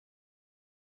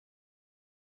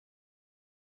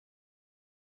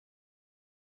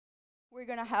We're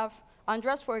going to have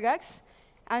Andras Forgacs.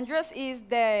 Andras is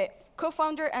the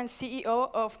co-founder and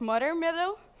CEO of Modern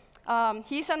Meadow.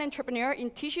 He's an entrepreneur in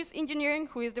tissues engineering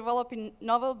who is developing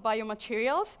novel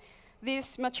biomaterials.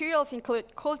 These materials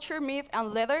include culture, meat,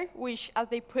 and leather, which, as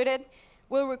they put it,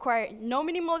 will require no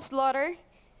animal slaughter,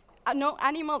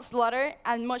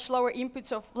 and much lower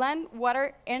inputs of land,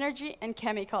 water, energy, and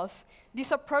chemicals.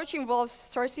 This approach involves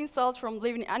sourcing cells from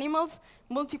living animals,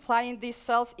 multiplying these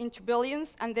cells into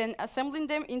billions, and then assembling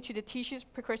them into the tissues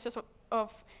precursors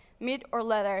of meat or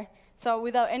leather. So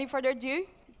without any further ado,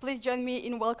 please join me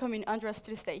in welcoming Andras to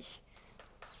the stage.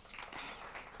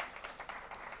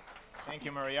 Thank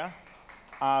you, Maria.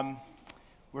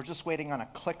 We're just waiting on a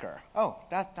clicker. Oh,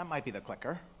 that might be the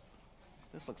clicker.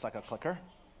 This looks like a clicker.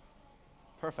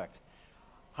 Perfect.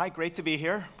 Hi, great to be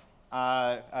here.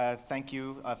 Thank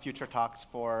you, FutureTalks,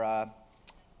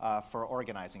 for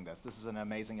organizing this. This is an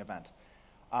amazing event.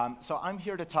 So I'm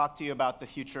here to talk to you about the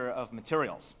future of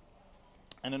materials.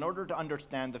 And in order to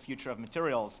understand the future of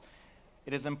materials,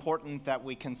 it is important that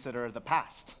we consider the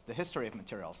past, the history of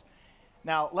materials.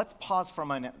 Now, let's pause for a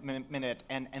minute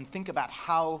and think about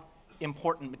how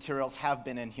important materials have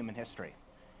been in human history.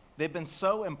 They've been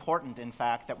so important, in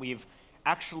fact, that we've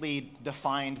actually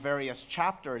defined various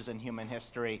chapters in human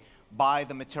history by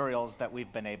the materials that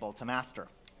we've been able to master.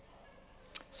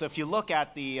 So if you look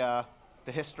at the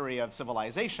history of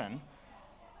civilization,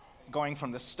 going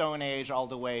from the Stone Age all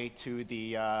the way to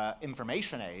the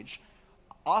Information Age,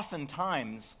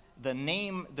 oftentimes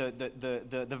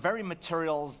the very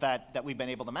materials that we've been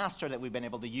able to master, that we've been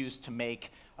able to use to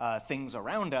make things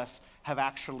around us, have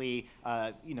actually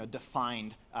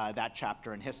defined that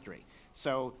chapter in history.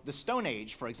 So the Stone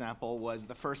Age, for example, was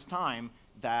the first time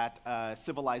that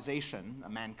civilization,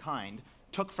 mankind,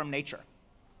 took from nature.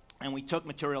 And we took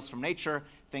materials from nature,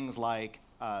 things like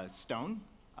stone,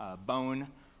 bone,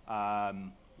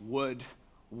 wood,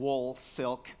 wool,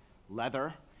 silk,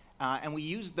 leather, and we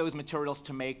used those materials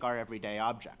to make our everyday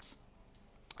objects.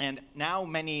 And now,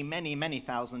 many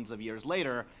thousands of years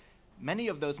later, many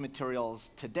of those materials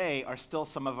today are still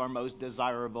some of our most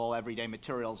desirable everyday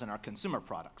materials in our consumer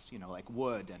products, like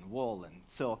wood and wool and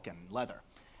silk and leather.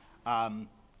 And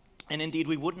indeed,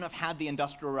 we wouldn't have had the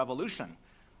Industrial Revolution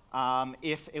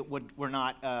if it were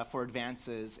not for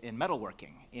advances in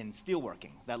metalworking, in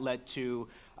steelworking, that led to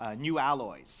new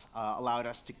alloys, allowed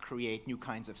us to create new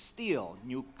kinds of steel,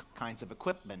 new kinds of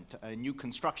equipment, new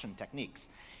construction techniques.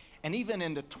 And even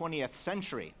in the 20th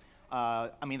century,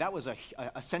 that was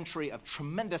a century of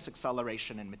tremendous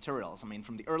acceleration in materials.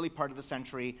 From the early part of the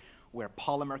century, where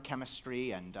polymer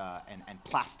chemistry and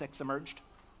plastics emerged,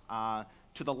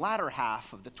 to the latter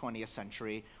half of the 20th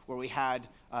century, where we had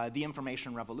the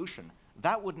information revolution.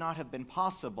 That would not have been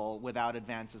possible without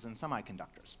advances in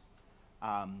semiconductors.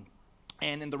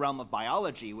 And in the realm of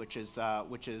biology, which is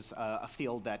a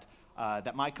field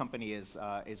that my company is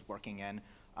working in,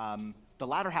 the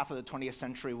latter half of the 20th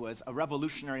century was a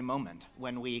revolutionary moment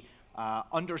when we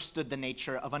understood the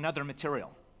nature of another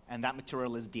material, and that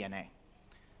material is DNA.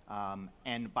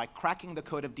 And by cracking the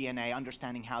code of DNA,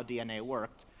 understanding how DNA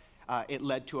worked, it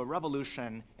led to a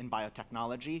revolution in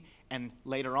biotechnology, and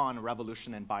later on, a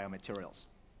revolution in biomaterials.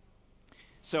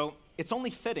 So it's only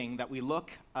fitting that we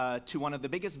look to one of the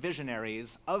biggest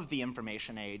visionaries of the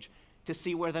information age to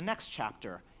see where the next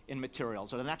chapter in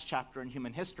materials, or the next chapter in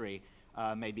human history,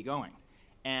 may be going.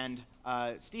 And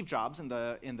Steve Jobs, in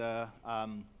the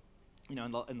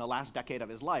last decade of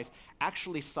his life,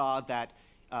 actually saw that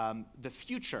the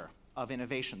future of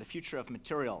innovation, the future of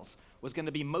materials, was going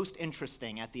to be most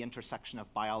interesting at the intersection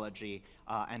of biology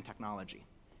and technology.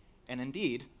 And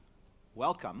indeed,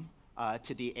 welcome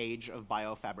to the age of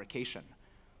biofabrication.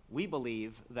 We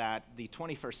believe that the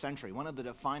 21st century, one of the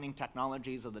defining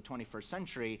technologies of the 21st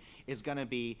century, is going to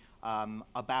be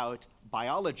about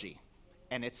biology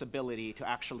and its ability to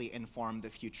actually inform the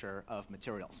future of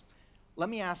materials. Let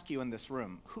me ask you in this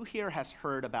room, who here has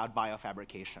heard about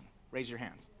biofabrication? Raise your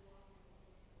hands.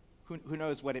 Who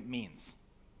knows what it means?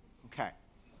 Okay.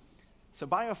 So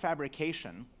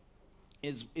biofabrication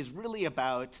is really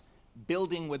about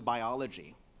building with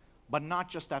biology, but not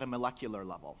just at a molecular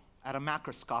level, at a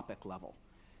macroscopic level.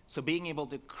 So being able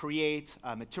to create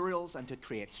materials and to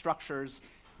create structures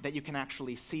that you can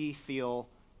actually see, feel,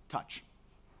 touch.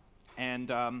 And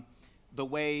the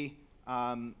way,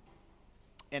 and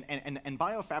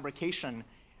biofabrication,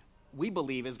 we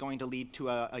believe, is going to lead to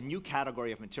a new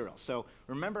category of materials. So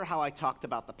remember how I talked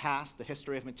about the past, the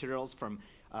history of materials, from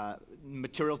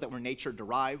materials that were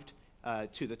nature-derived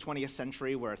to the 20th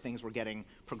century, where things were getting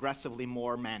progressively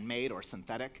more man-made or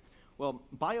synthetic? Well,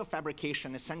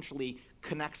 biofabrication essentially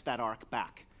connects that arc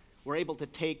back. We're able to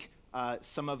take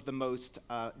some of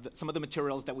the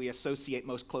materials that we associate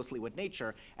most closely with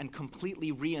nature and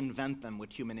completely reinvent them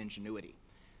with human ingenuity.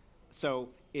 So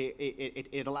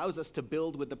it allows us to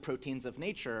build with the proteins of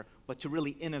nature, but to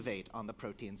really innovate on the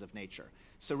proteins of nature.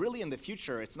 So really in the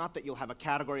future, it's not that you'll have a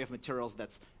category of materials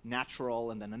that's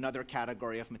natural and then another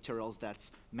category of materials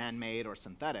that's man-made or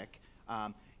synthetic.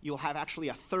 You'll have actually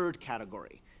a third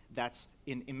category that's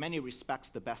in many respects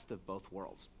the best of both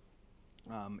worlds.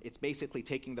 It's basically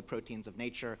taking the proteins of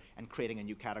nature and creating a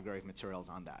new category of materials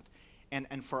on that.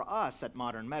 And for us at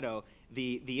Modern Meadow,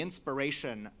 the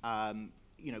inspiration,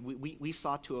 we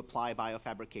sought to apply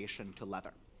biofabrication to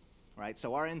leather, right?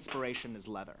 So our inspiration is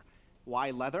leather. Why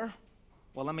leather?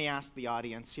 Well, let me ask the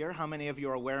audience here. How many of you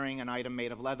are wearing an item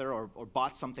made of leather or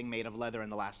bought something made of leather in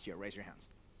the last year? Raise your hands.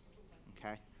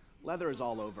 Okay. Leather is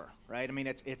all over, right? I mean,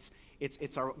 it's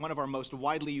one of our most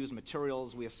widely used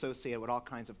materials. We associate it with all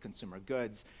kinds of consumer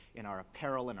goods in our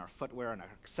apparel, in our footwear, in our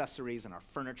accessories, in our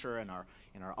furniture, in our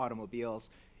automobiles.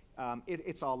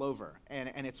 It's all over,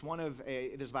 and it's one of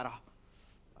there's about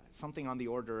something on the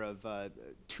order of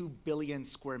 2 billion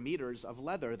square meters of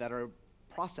leather that are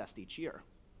processed each year.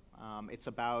 It's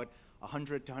about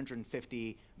 $100 to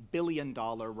 $150 billion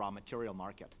raw material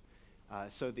market.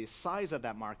 So the size of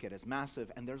that market is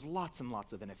massive, and there's lots and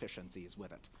lots of inefficiencies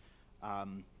with it.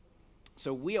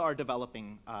 So we are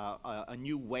developing a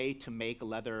new way to make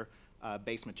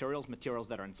leather-based materials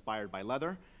that are inspired by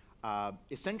leather,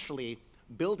 essentially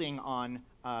building on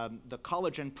the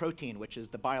collagen protein, which is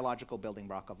the biological building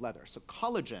block of leather. So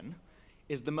collagen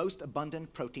is the most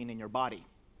abundant protein in your body.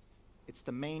 It's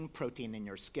the main protein in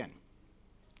your skin.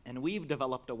 And we've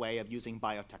developed a way of using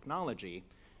biotechnology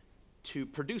to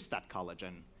produce that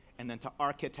collagen and then to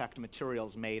architect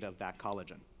materials made of that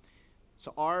collagen.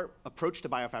 So our approach to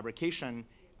biofabrication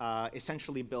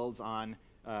essentially builds on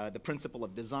the principle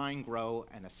of design, grow,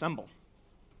 and assemble.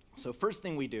 So first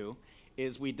thing we do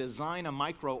is we design a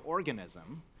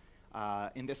microorganism,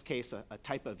 in this case a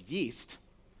type of yeast,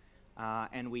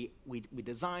 and we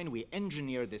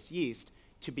engineer this yeast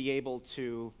to be able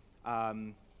to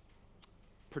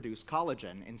produce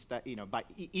collagen instead, by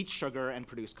eat sugar and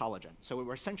produce collagen. So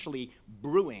we're essentially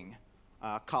brewing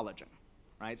collagen,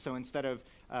 right? So instead of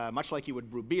much like you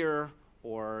would brew beer,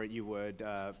 or you would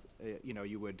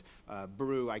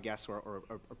brew, I guess, or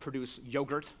produce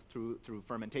yogurt through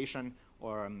fermentation,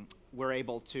 or we're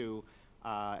able to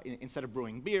instead of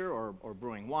brewing beer or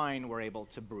brewing wine, we're able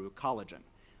to brew collagen,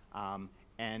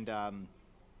 and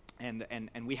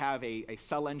we have a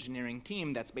cell engineering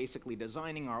team that's basically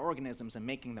designing our organisms and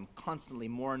making them constantly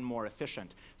more and more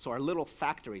efficient. So our little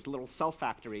factories, little cell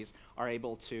factories, are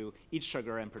able to eat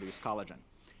sugar and produce collagen.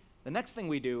 The next thing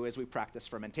we do is we practice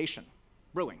fermentation,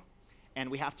 brewing.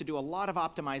 And we have to do a lot of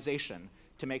optimization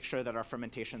to make sure that our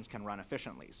fermentations can run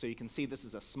efficiently. So you can see this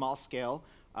is a small-scale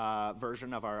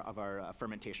version of our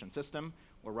fermentation system.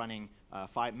 We're running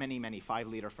many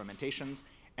 5-liter fermentations.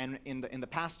 And in the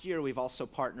past year, we've also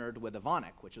partnered with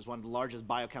Evonik, which is one of the largest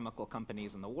biochemical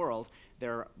companies in the world.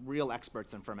 They're real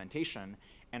experts in fermentation,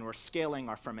 and we're scaling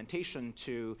our fermentation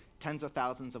to tens of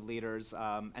thousands of liters,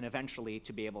 and eventually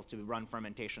to be able to run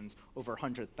fermentations over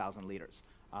 100,000 liters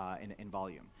in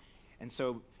volume. And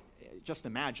so just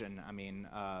imagine, I mean,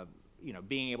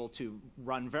 being able to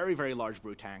run very, very large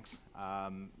brew tanks,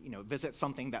 visit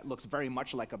something that looks very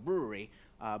much like a brewery,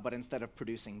 but instead of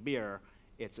producing beer,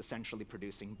 it's essentially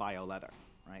producing bio-leather,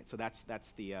 right? So that's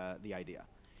the idea.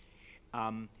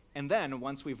 And then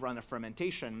once we've run a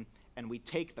fermentation and we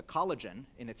take the collagen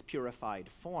in its purified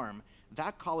form,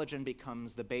 that collagen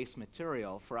becomes the base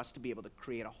material for us to be able to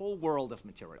create a whole world of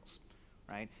materials,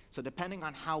 right? So depending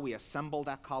on how we assemble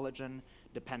that collagen,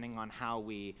 depending on how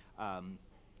we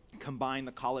combine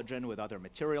the collagen with other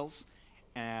materials,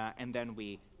 and then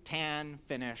we tan,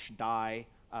 finish, dye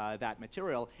that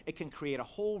material, it can create a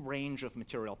whole range of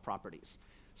material properties.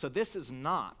 So this is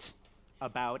not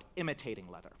about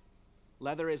imitating leather.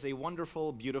 Leather is a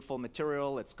wonderful, beautiful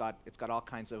material. It's got all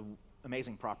kinds of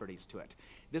amazing properties to it.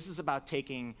 This is about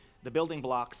taking the building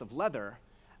blocks of leather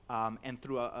and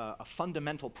through a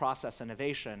fundamental process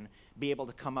innovation, be able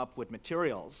to come up with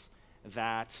materials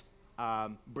that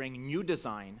bring new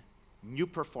design, new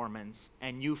performance,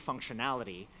 and new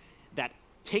functionality that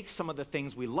takes some of the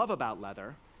things we love about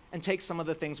leather and takes some of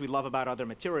the things we love about other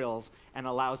materials and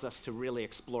allows us to really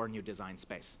explore new design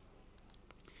space.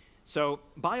 So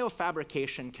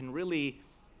biofabrication can really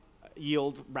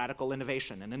yield radical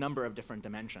innovation in a number of different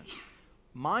dimensions.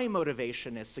 My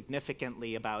motivation is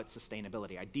significantly about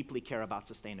sustainability. I deeply care about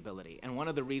sustainability. And one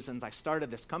of the reasons I started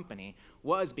this company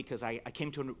was because I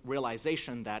came to a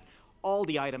realization that all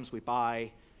the items we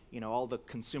buy, all the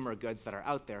consumer goods that are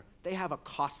out there, they have a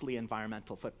costly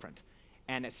environmental footprint.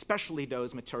 And especially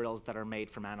those materials that are made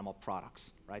from animal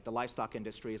products, right? The livestock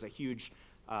industry is a huge,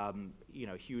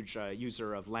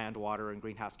 user of land, water, and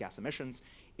greenhouse gas emissions.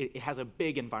 It has a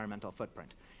big environmental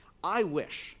footprint. I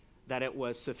wish that it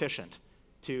was sufficient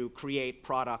to create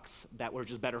products that were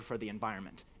just better for the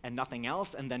environment and nothing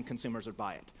else, and then consumers would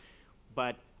buy it.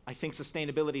 But I think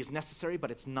sustainability is necessary,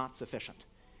 but it's not sufficient.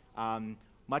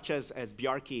 Much as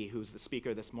Bjarki, who's the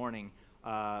speaker this morning,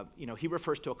 he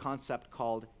refers to a concept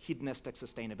called hedonistic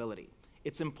sustainability.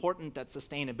 It's important that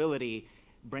sustainability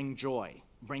bring joy,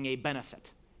 bring a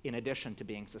benefit in addition to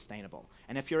being sustainable.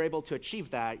 And if you're able to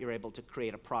achieve that, you're able to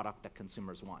create a product that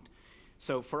consumers want.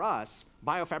 So for us,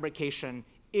 biofabrication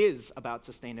is about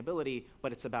sustainability,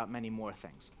 but it's about many more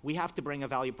things. We have to bring a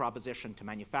value proposition to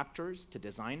manufacturers, to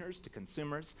designers, to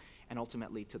consumers, and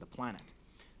ultimately to the planet.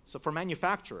 So for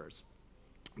manufacturers,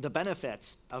 the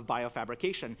benefits of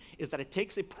biofabrication is that it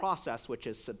takes a process which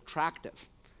is subtractive.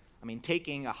 I mean,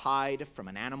 taking a hide from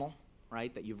an animal,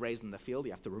 right, that you've raised in the field,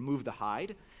 you have to remove the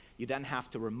hide. You then have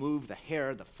to remove the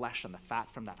hair, the flesh, and the fat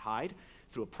from that hide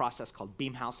through a process called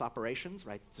beam house operations,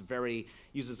 right?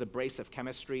 Uses abrasive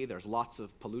chemistry. There's lots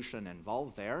of pollution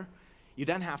involved there. You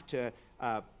then have to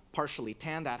partially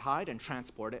tan that hide and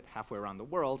transport it halfway around the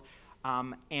world.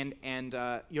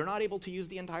 You're not able to use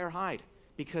the entire hide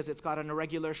because it's got an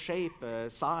irregular shape,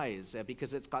 size,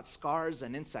 because it's got scars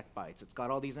and insect bites. It's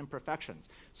got all these imperfections.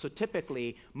 So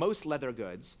typically, most leather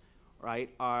goods, right,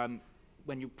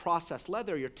 when you process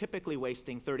leather, you're typically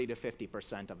wasting 30 to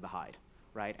 50% of the hide,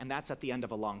 right? And that's at the end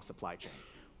of a long supply chain.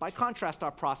 By contrast,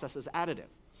 our process is additive.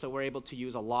 So we're able to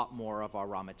use a lot more of our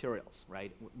raw materials,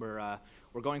 right? We're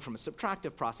going from a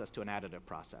subtractive process to an additive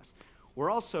process.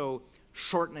 We're also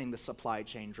shortening the supply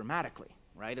chain dramatically,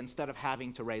 right? Instead of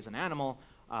having to raise an animal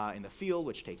in the field,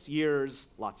 which takes years,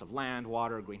 lots of land,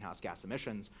 water, greenhouse gas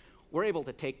emissions, we're able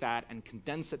to take that and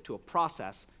condense it to a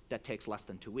process that takes less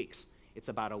than 2 weeks. It's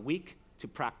about a week to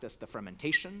practice the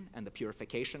fermentation and the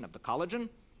purification of the collagen,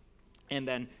 and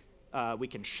then we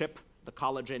can ship the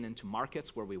collagen into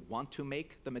markets where we want to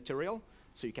make the material,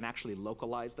 so you can actually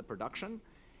localize the production.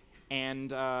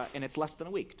 And it's less than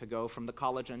a week to go from the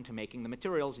collagen to making the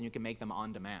materials, and you can make them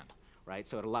on demand, right?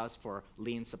 So it allows for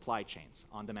lean supply chains,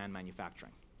 on-demand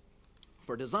manufacturing.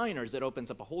 For designers, it opens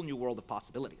up a whole new world of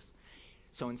possibilities.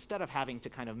 So instead of having to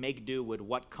kind of make do with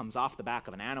what comes off the back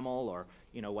of an animal or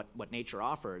what nature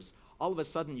offers, all of a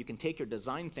sudden you can take your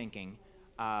design thinking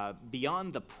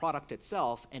beyond the product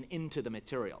itself and into the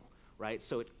material, right?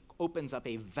 So it opens up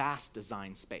a vast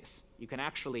design space. You can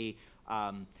actually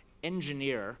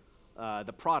engineer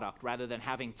the product rather than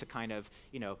having to kind of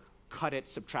cut it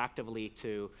subtractively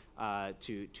to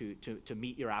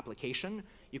meet your application.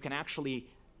 You can actually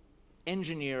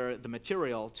engineer the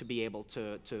material to be able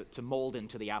to mold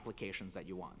into the applications that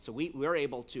you want. So we're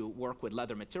able to work with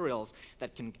leather materials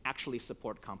that can actually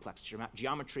support complex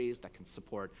geometries, that can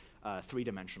support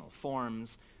three-dimensional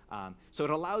forms. So it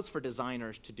allows for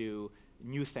designers to do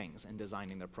new things in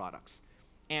designing their products.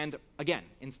 And again,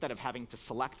 instead of having to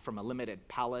select from a limited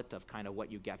palette of kind of what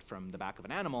you get from the back of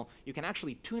an animal, you can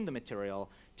actually tune the material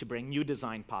to bring new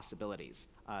design possibilities.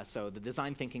 So the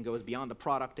design thinking goes beyond the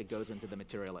product, it goes into the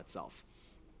material itself.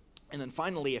 And then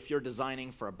finally, if you're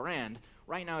designing for a brand,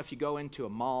 right now if you go into a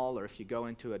mall or if you go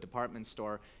into a department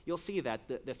store, you'll see that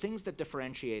the things that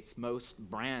differentiates most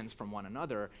brands from one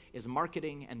another is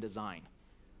marketing and design,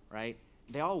 right?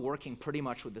 They're all working pretty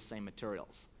much with the same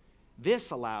materials.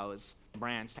 This allows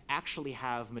brands to actually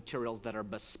have materials that are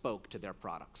bespoke to their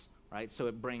products, right? So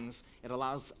it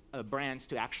allows brands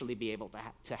to actually be able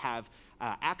to have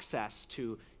access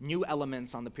to new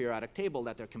elements on the periodic table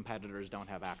that their competitors don't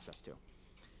have access to.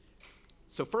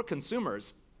 So for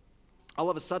consumers, all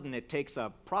of a sudden it takes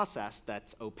a process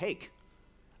that's opaque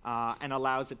and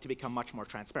allows it to become much more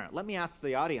transparent. Let me ask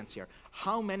the audience here,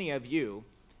 how many of you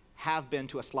have been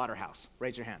to a slaughterhouse?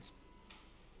 Raise your hands.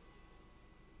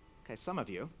 Okay, some of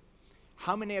you.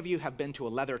 How many of you have been to a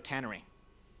leather tannery?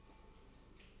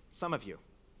 Some of you.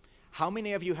 How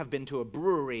many of you have been to a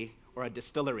brewery or a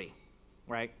distillery,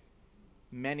 right?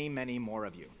 Many, many more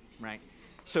of you, right?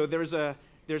 So there's a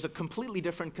completely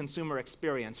different consumer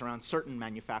experience around certain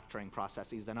manufacturing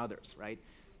processes than others, right?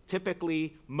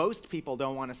 Typically, most people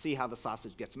don't want to see how the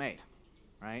sausage gets made,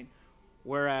 right?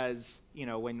 Whereas,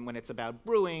 when it's about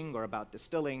brewing or about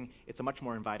distilling, it's a much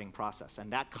more inviting process.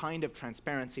 And that kind of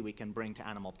transparency we can bring to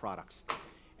animal products.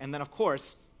 And then, of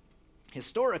course,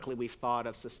 historically, we've thought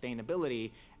of sustainability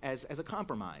as a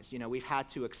compromise. We've had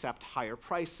to accept higher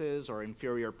prices or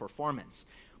inferior performance.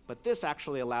 But this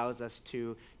actually allows us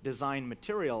to design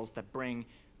materials that bring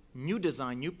new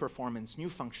design, new performance, new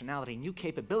functionality, new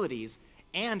capabilities,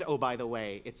 and oh, by the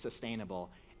way, it's sustainable,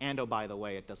 and oh, by the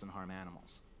way, it doesn't harm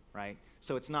animals, right?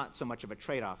 So it's not so much of a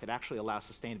trade-off. It actually allows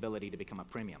sustainability to become a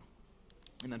premium.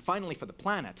 And then finally, for the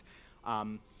planet,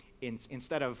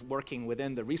 instead of working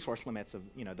within the resource limits of,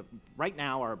 right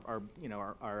now,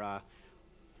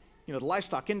 the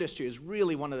livestock industry is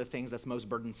really one of the things that's most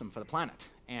burdensome for the planet.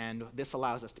 And this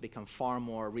allows us to become far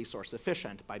more resource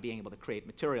efficient by being able to create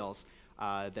materials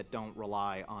that don't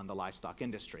rely on the livestock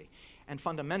industry. And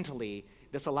fundamentally,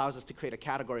 this allows us to create a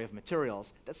category of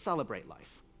materials that celebrate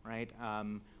life, right?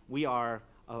 We are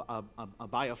a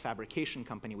biofabrication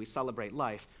company. We celebrate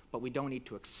life, but we don't need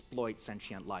to exploit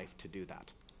sentient life to do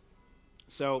that.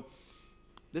 So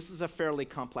this is a fairly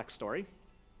complex story.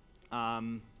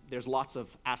 There's lots of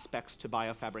aspects to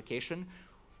biofabrication.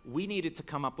 We needed to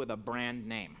come up with a brand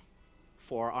name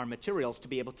for our materials to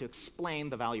be able to explain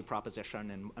the value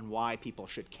proposition and why people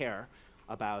should care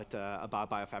about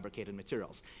biofabricated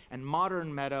materials. And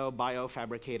Modern Meadow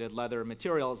biofabricated leather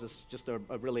materials is just a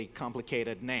really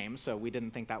complicated name, so we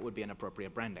didn't think that would be an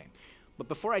appropriate brand name. But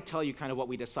before I tell you kind of what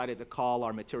we decided to call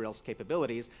our materials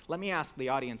capabilities, let me ask the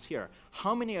audience here,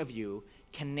 how many of you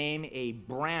can name a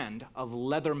brand of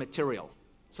leather material?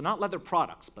 So not leather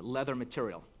products, but leather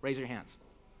material. Raise your hands.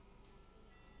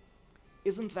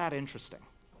 Isn't that interesting,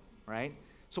 right?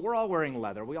 So we're all wearing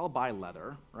leather. We all buy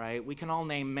leather, right? We can all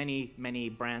name many, many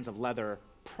brands of leather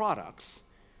products,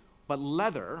 but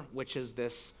leather, which is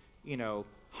this,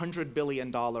 $100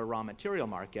 billion raw material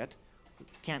market,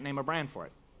 can't name a brand for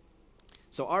it.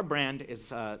 So our brand is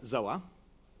Zoa,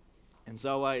 and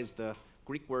Zoa is the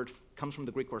Greek word, comes from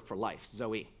the Greek word for life,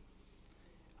 Zoe.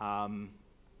 Our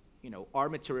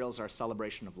materials are a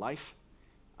celebration of life,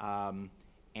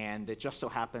 and it just so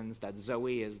happens that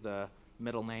Zoe is the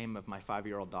middle name of my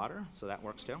 5-year-old daughter, so that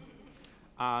works too.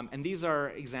 And these are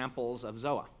examples of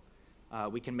Zoa.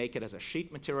 We can make it as a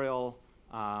sheet material.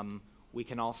 We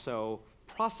can also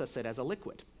process it as a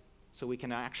liquid. So we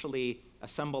can actually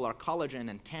assemble our collagen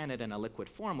and tan it in a liquid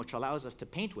form, which allows us to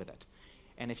paint with it.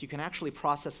 And if you can actually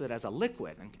process it as a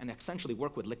liquid and essentially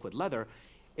work with liquid leather,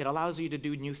 it allows you to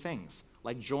do new things,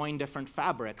 like join different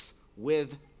fabrics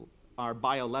with our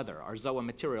bio-leather, our Zoa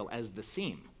material, as the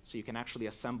seam. So you can actually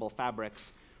assemble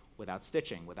fabrics without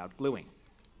stitching, without gluing.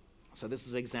 So this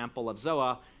is an example of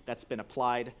Zoa that's been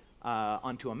applied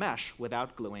onto a mesh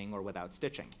without gluing or without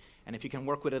stitching. And if you can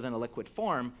work with it in a liquid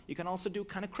form, you can also do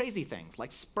kind of crazy things,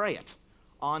 like spray it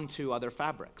onto other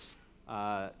fabrics.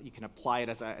 You can apply it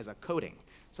as a coating.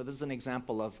 So this is an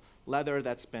example of leather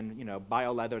that's been,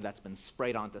 bio-leather that's been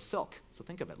sprayed onto silk. So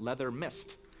think of it, leather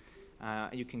mist.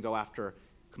 You can go after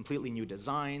completely new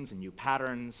designs and new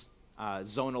patterns,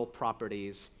 zonal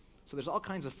properties. So there's all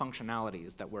kinds of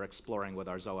functionalities that we're exploring with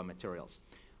our Zoa materials.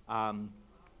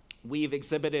 We've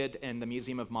exhibited in the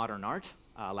Museum of Modern Art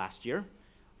last year.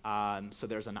 So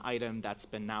there's an item that's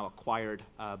been now acquired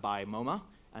by MoMA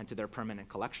into their permanent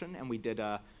collection, and we did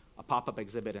a pop-up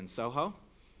exhibit in Soho.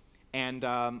 And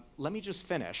let me just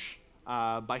finish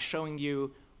by showing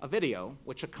you a video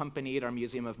which accompanied our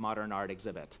Museum of Modern Art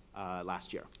exhibit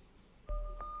last year.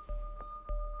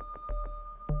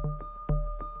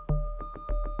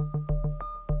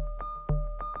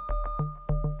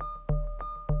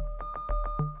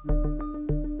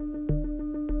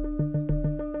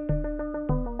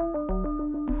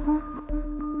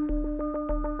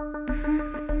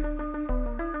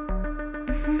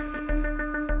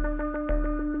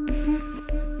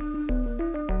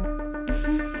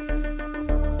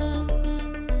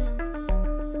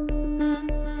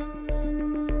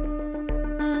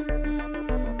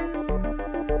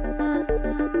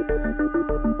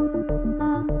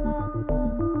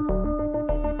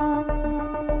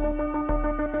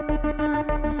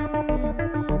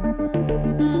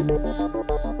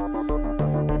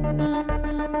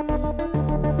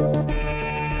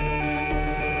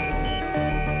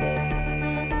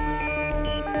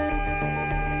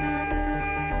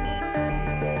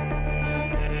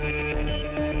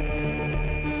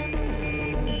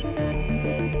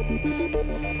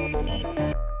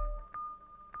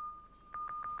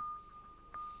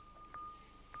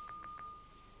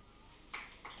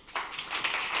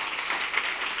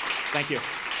 Thank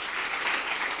you.